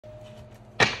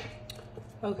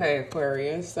Okay,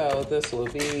 Aquarius, so this will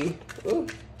be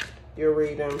your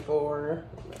reading for,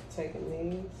 I'm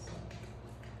taking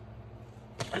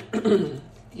these.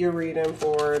 Your reading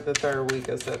for the 3rd week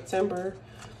of September.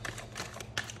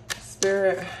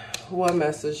 Spirit, what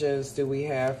messages do we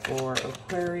have for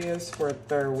Aquarius for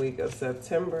 3rd week of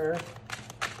September?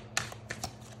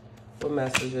 What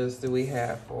messages do we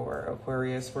have for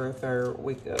Aquarius for 3rd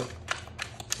week of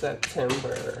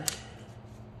September?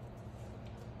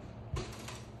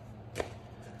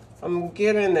 I'm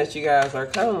getting that you guys are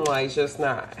kind of like just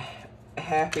not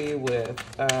happy with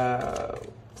the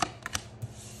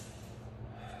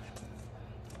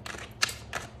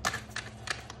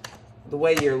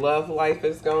way your love life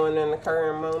is going in the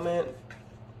current moment.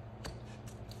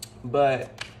 But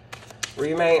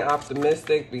remain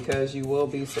optimistic because you will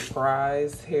be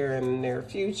surprised here in the near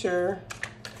future.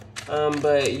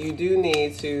 But you do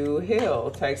need to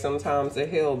heal. Take some time to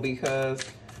heal because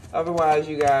otherwise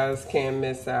you guys can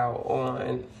miss out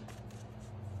on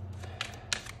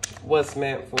what's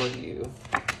meant for you.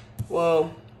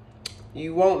 Well,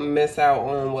 you won't miss out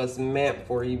on what's meant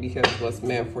for you because what's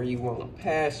meant for you won't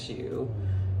pass you.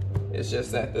 It's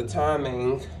just that the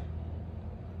timing,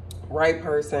 right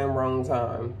person, wrong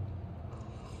time.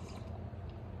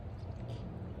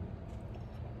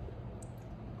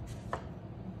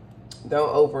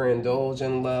 Don't overindulge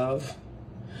in love.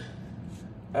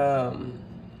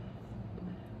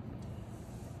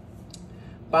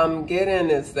 What I'm getting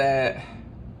is that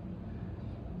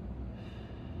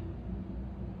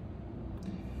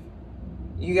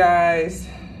you guys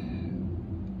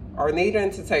are needing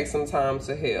to take some time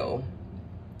to heal.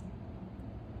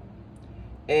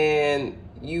 And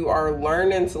you are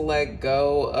learning to let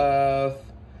go of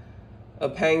a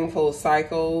painful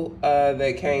cycle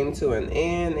that came to an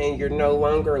end, and you're no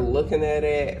longer looking at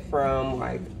it from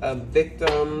like a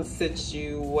victim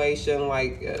situation,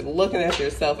 like looking at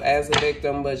yourself as a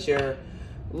victim, but you're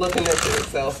looking at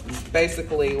yourself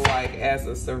basically like as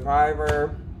a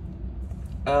survivor.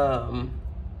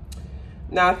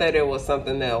 Not that it was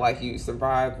something that like you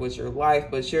survived with your life,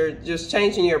 but you're just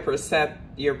changing your perception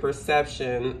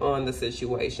on the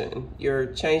situation. You're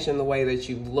changing the way that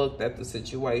you looked at the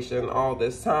situation all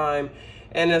this time,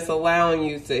 and it's allowing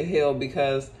you to heal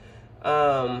because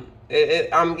I'm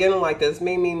getting like this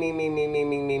me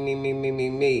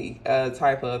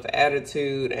type of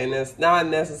attitude, and it's not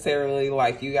necessarily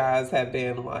like you guys have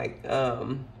been like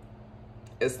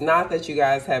it's not that you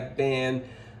guys have been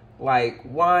like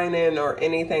whining or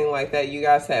anything like that. You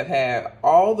guys have had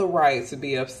all the right to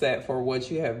be upset for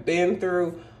what you have been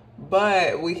through,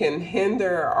 but we can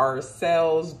hinder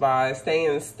ourselves by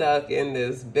staying stuck in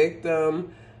this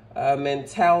victim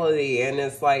mentality. And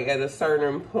it's like at a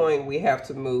certain point we have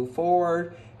to move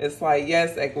forward. It's like,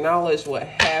 yes, acknowledge what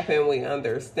happened. We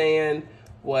understand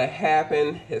what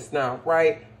happened. It's not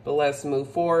right, but let's move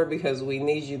forward because we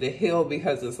need you to heal,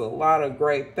 because it's a lot of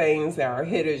great things that are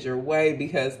headed your way,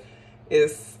 because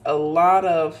it's a lot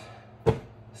of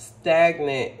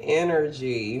stagnant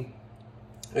energy.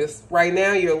 It's right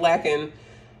now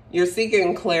you're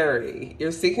seeking clarity.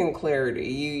 You're seeking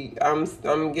clarity.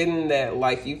 I'm getting that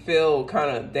like you feel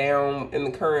kind of down in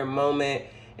the current moment,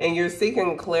 and you're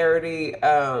seeking clarity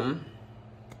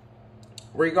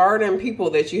regarding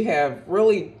people that you have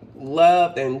really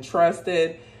loved and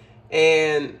trusted,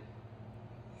 and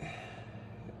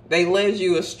they led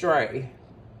you astray.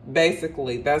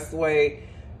 Basically, that's the way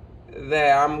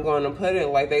that I'm going to put it.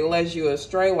 Like they led you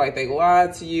astray, like they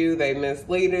lied to you, they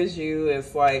misleaded you.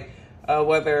 It's like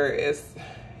whether it's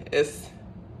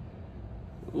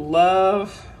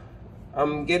love,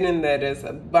 I'm getting that it's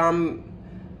I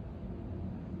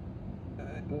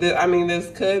mean,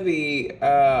 this could be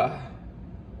I'm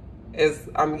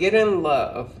getting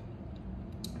love,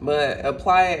 but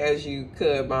apply it as you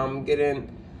could, but I'm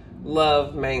getting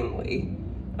love mainly.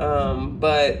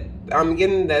 But I'm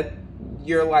getting that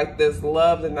you're like this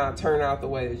love did not turn out the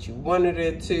way that you wanted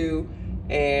it to,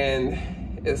 and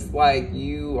it's like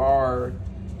you are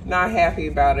not happy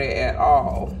about it at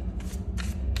all.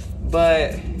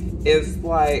 But it's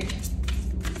like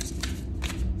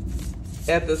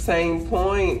at the same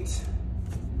point,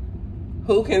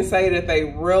 who can say that they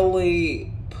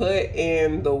really put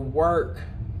in the work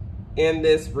in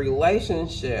this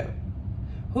relationship?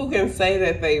 Who can say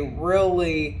that they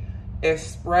really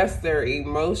express their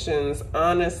emotions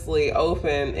honestly,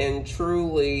 open, and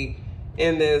truly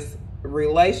in this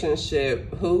relationship?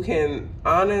 Who can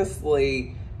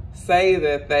honestly say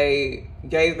that they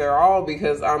gave their all?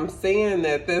 Because I'm seeing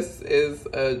that this is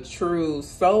a true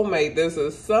soulmate. This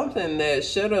is something that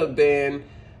should have been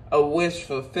a wish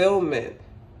fulfillment,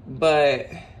 but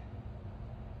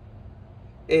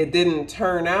it didn't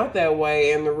turn out that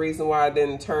way. And the reason why it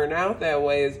didn't turn out that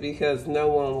way is because no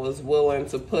one was willing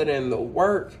to put in the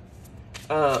work.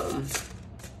 No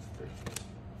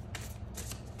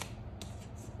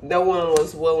one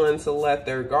was willing to let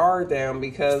their guard down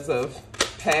because of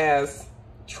past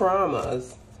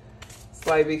traumas. It's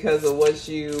like because of what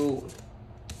you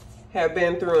have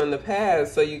been through in the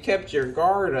past. So you kept your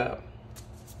guard up.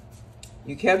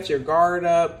 You kept your guard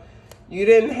up. You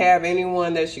didn't have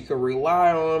anyone that you could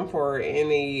rely on for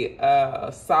any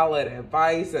solid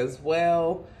advice as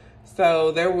well.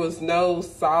 So there was no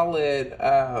solid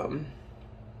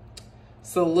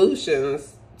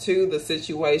solutions to the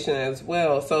situation as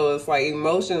well. So it's like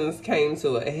emotions came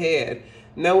to a head.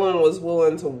 No one was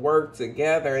willing to work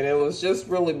together, and it was just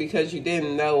really because you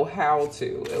didn't know how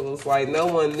to. It was like no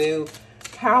one knew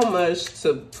how much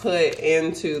to put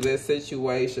into this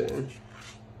situation.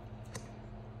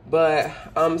 But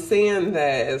I'm seeing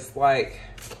that it's like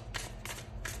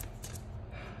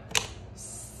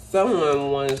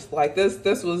someone was like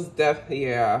this was definitely,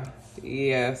 yeah,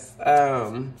 yes.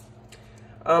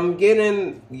 I'm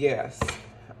getting, yes.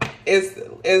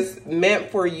 It's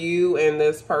meant for you and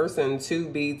this person to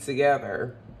be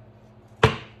together.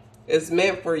 It's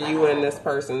meant for you and this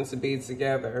person to be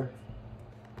together.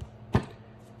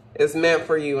 It's meant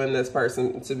for you and this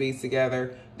person to be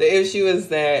together. The issue is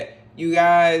that you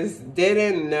guys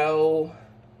didn't know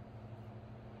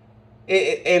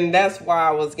it, and that's why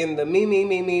I was getting the me.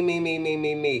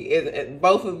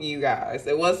 Both of you guys.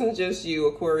 It wasn't just you,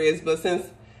 Aquarius, but since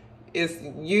it's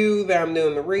you that I'm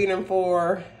doing the reading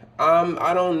for,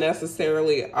 I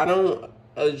don't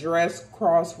address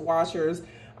cross watchers.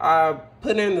 I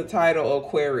put in the title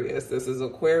Aquarius. This is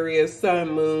Aquarius, Sun,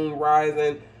 Moon,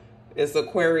 Rising. It's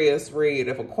Aquarius read.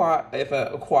 If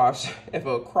a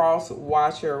cross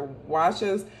watcher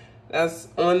watches, that's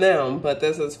on them. But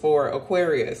this is for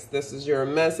Aquarius. This is your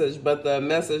message. But the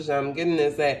message I'm getting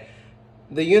is that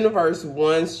the universe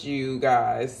wants you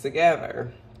guys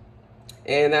together.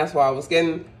 And that's why I was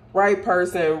getting right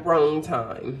person, wrong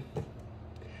time.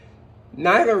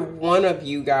 Neither one of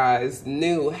you guys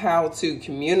knew how to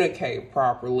communicate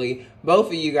properly. Both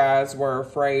of you guys were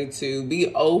afraid to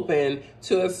be open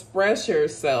to express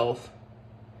yourself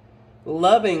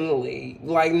lovingly.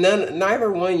 Like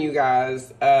neither one of you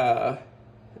guys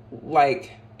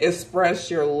like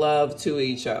express your love to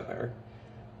each other.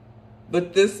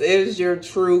 But this is your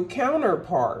true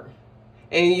counterpart.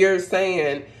 And you're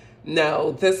saying,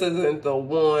 no, this isn't the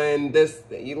one.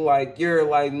 You're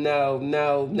like, no.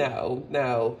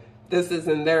 This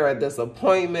isn't there, a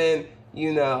disappointment.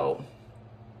 You know,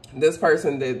 this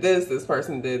person did this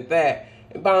person did that.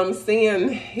 But I'm seeing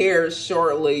here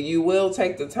shortly, you will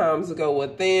take the time to go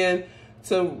within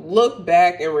to look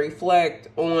back and reflect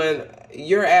on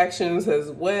your actions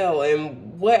as well.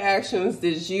 And what actions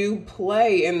did you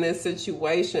play in this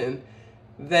situation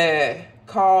that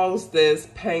caused this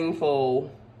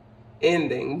painful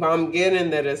ending? But I'm getting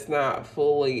that it's not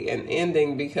fully an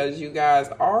ending because you guys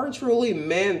are truly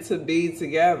meant to be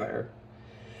together.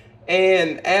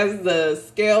 And as the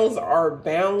scales are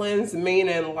balanced,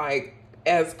 meaning like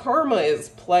as karma is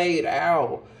played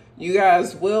out, you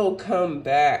guys will come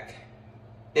back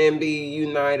and be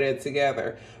united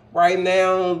together. Right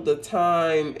now, it's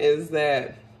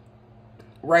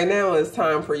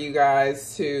time for you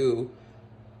guys to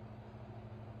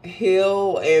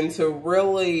heal and to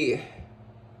really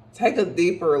take a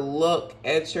deeper look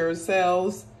at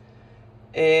yourselves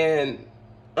and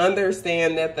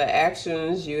understand that the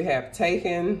actions you have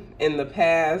taken in the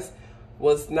past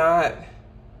was not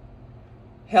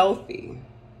healthy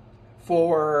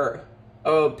for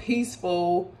a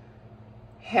peaceful,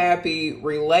 happy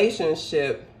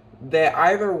relationship that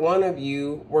either one of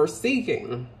you were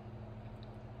seeking.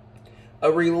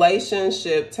 A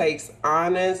relationship takes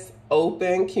honest,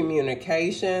 open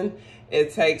communication.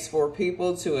 It takes for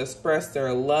people to express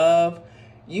their love.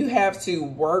 You have to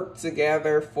work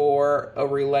together for a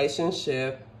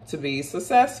relationship to be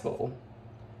successful.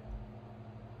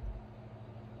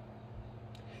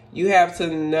 You have to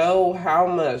know how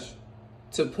much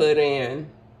to put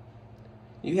in.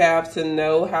 You have to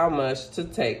know how much to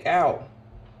take out.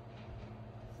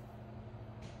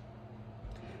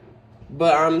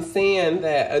 But I'm seeing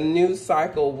that a new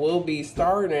cycle will be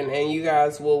starting, and you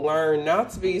guys will learn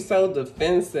not to be so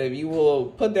defensive. You will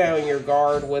put down your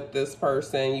guard with this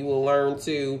person. You will learn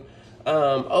to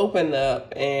open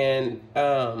up, and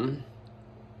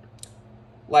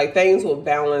like things will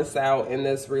balance out in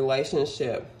this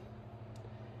relationship.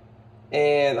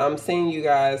 And I'm seeing you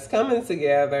guys coming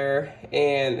together,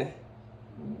 and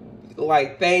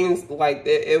like things like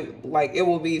it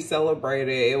will be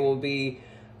celebrated. It will be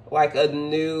like a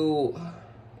new,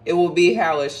 it will be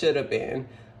how it should have been.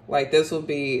 Like this will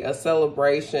be a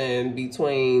celebration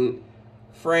between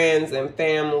friends and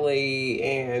family,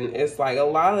 and it's like a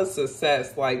lot of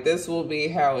success. Like this will be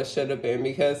how it should have been,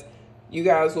 because you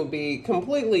guys will be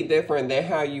completely different than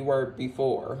how you were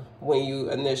before when you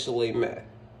initially met.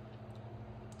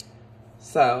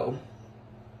 So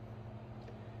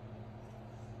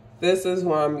this is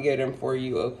what I'm getting for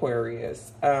you,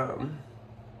 Aquarius.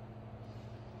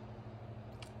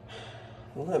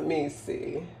 Let me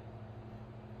see.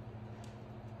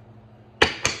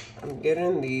 I'm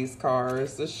getting these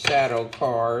cards, the shadow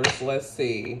cards. Let's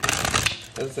see.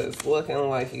 This is looking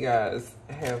like you guys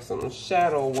have some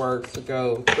shadow work to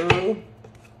go through.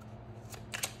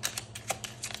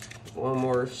 One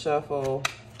more shuffle.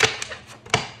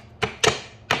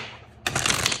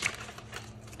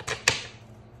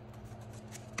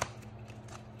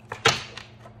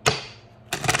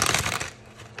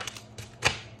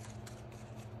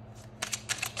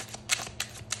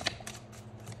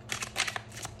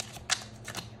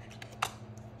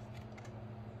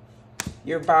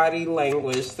 Your body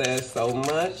language says so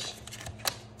much.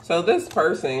 So this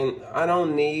person, I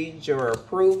don't need your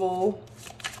approval.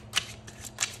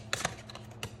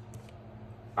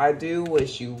 I do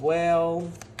wish you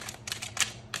well.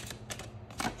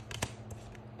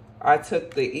 I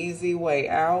took the easy way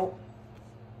out.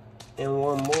 And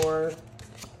one more.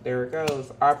 There it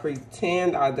goes. I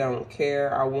pretend I don't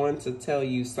care. I want to tell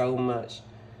you so much.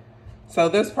 So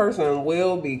this person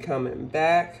will be coming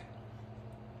back.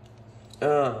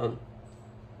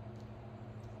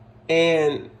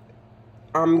 And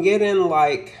I'm getting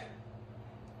like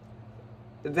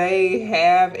they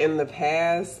have in the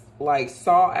past like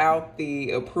sought out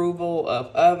the approval of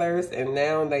others, and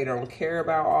now they don't care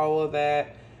about all of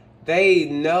that. They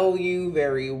know you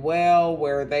very well,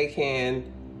 where they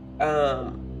can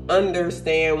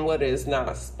understand what is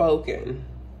not spoken.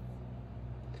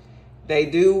 They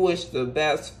do wish the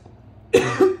best.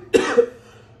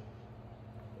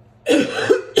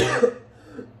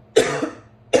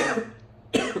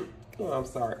 Oh, I'm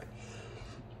sorry.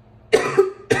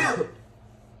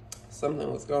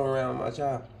 Something was going around my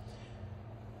jaw.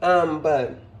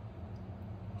 But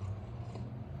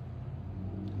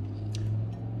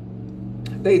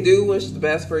they do wish the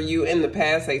best for you. In the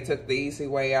past, they took the easy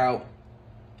way out.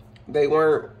 They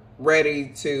weren't ready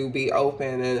to be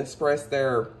open and express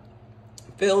their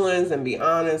feelings and be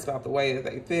honest about the way that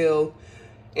they feel.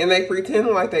 And they pretend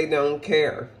like they don't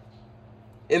care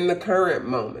in the current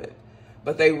moment.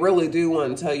 But they really do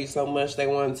want to tell you so much. They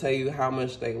want to tell you how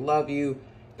much they love you.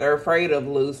 They're afraid of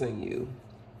losing you.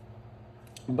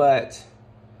 But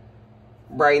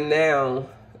right now,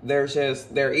 their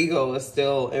ego is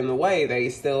still in the way. They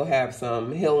still have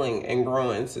some healing and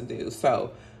growing to do.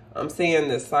 So I'm seeing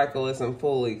this cycle isn't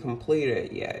fully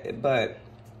completed yet. But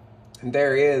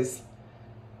there is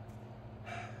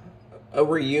a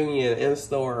reunion in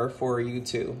store for you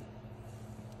two.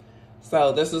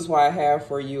 So this is what I have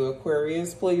for you,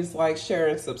 Aquarius. Please like, share,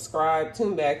 and subscribe.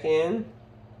 Tune back in.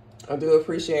 I do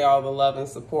appreciate all the love and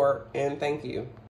support, and thank you.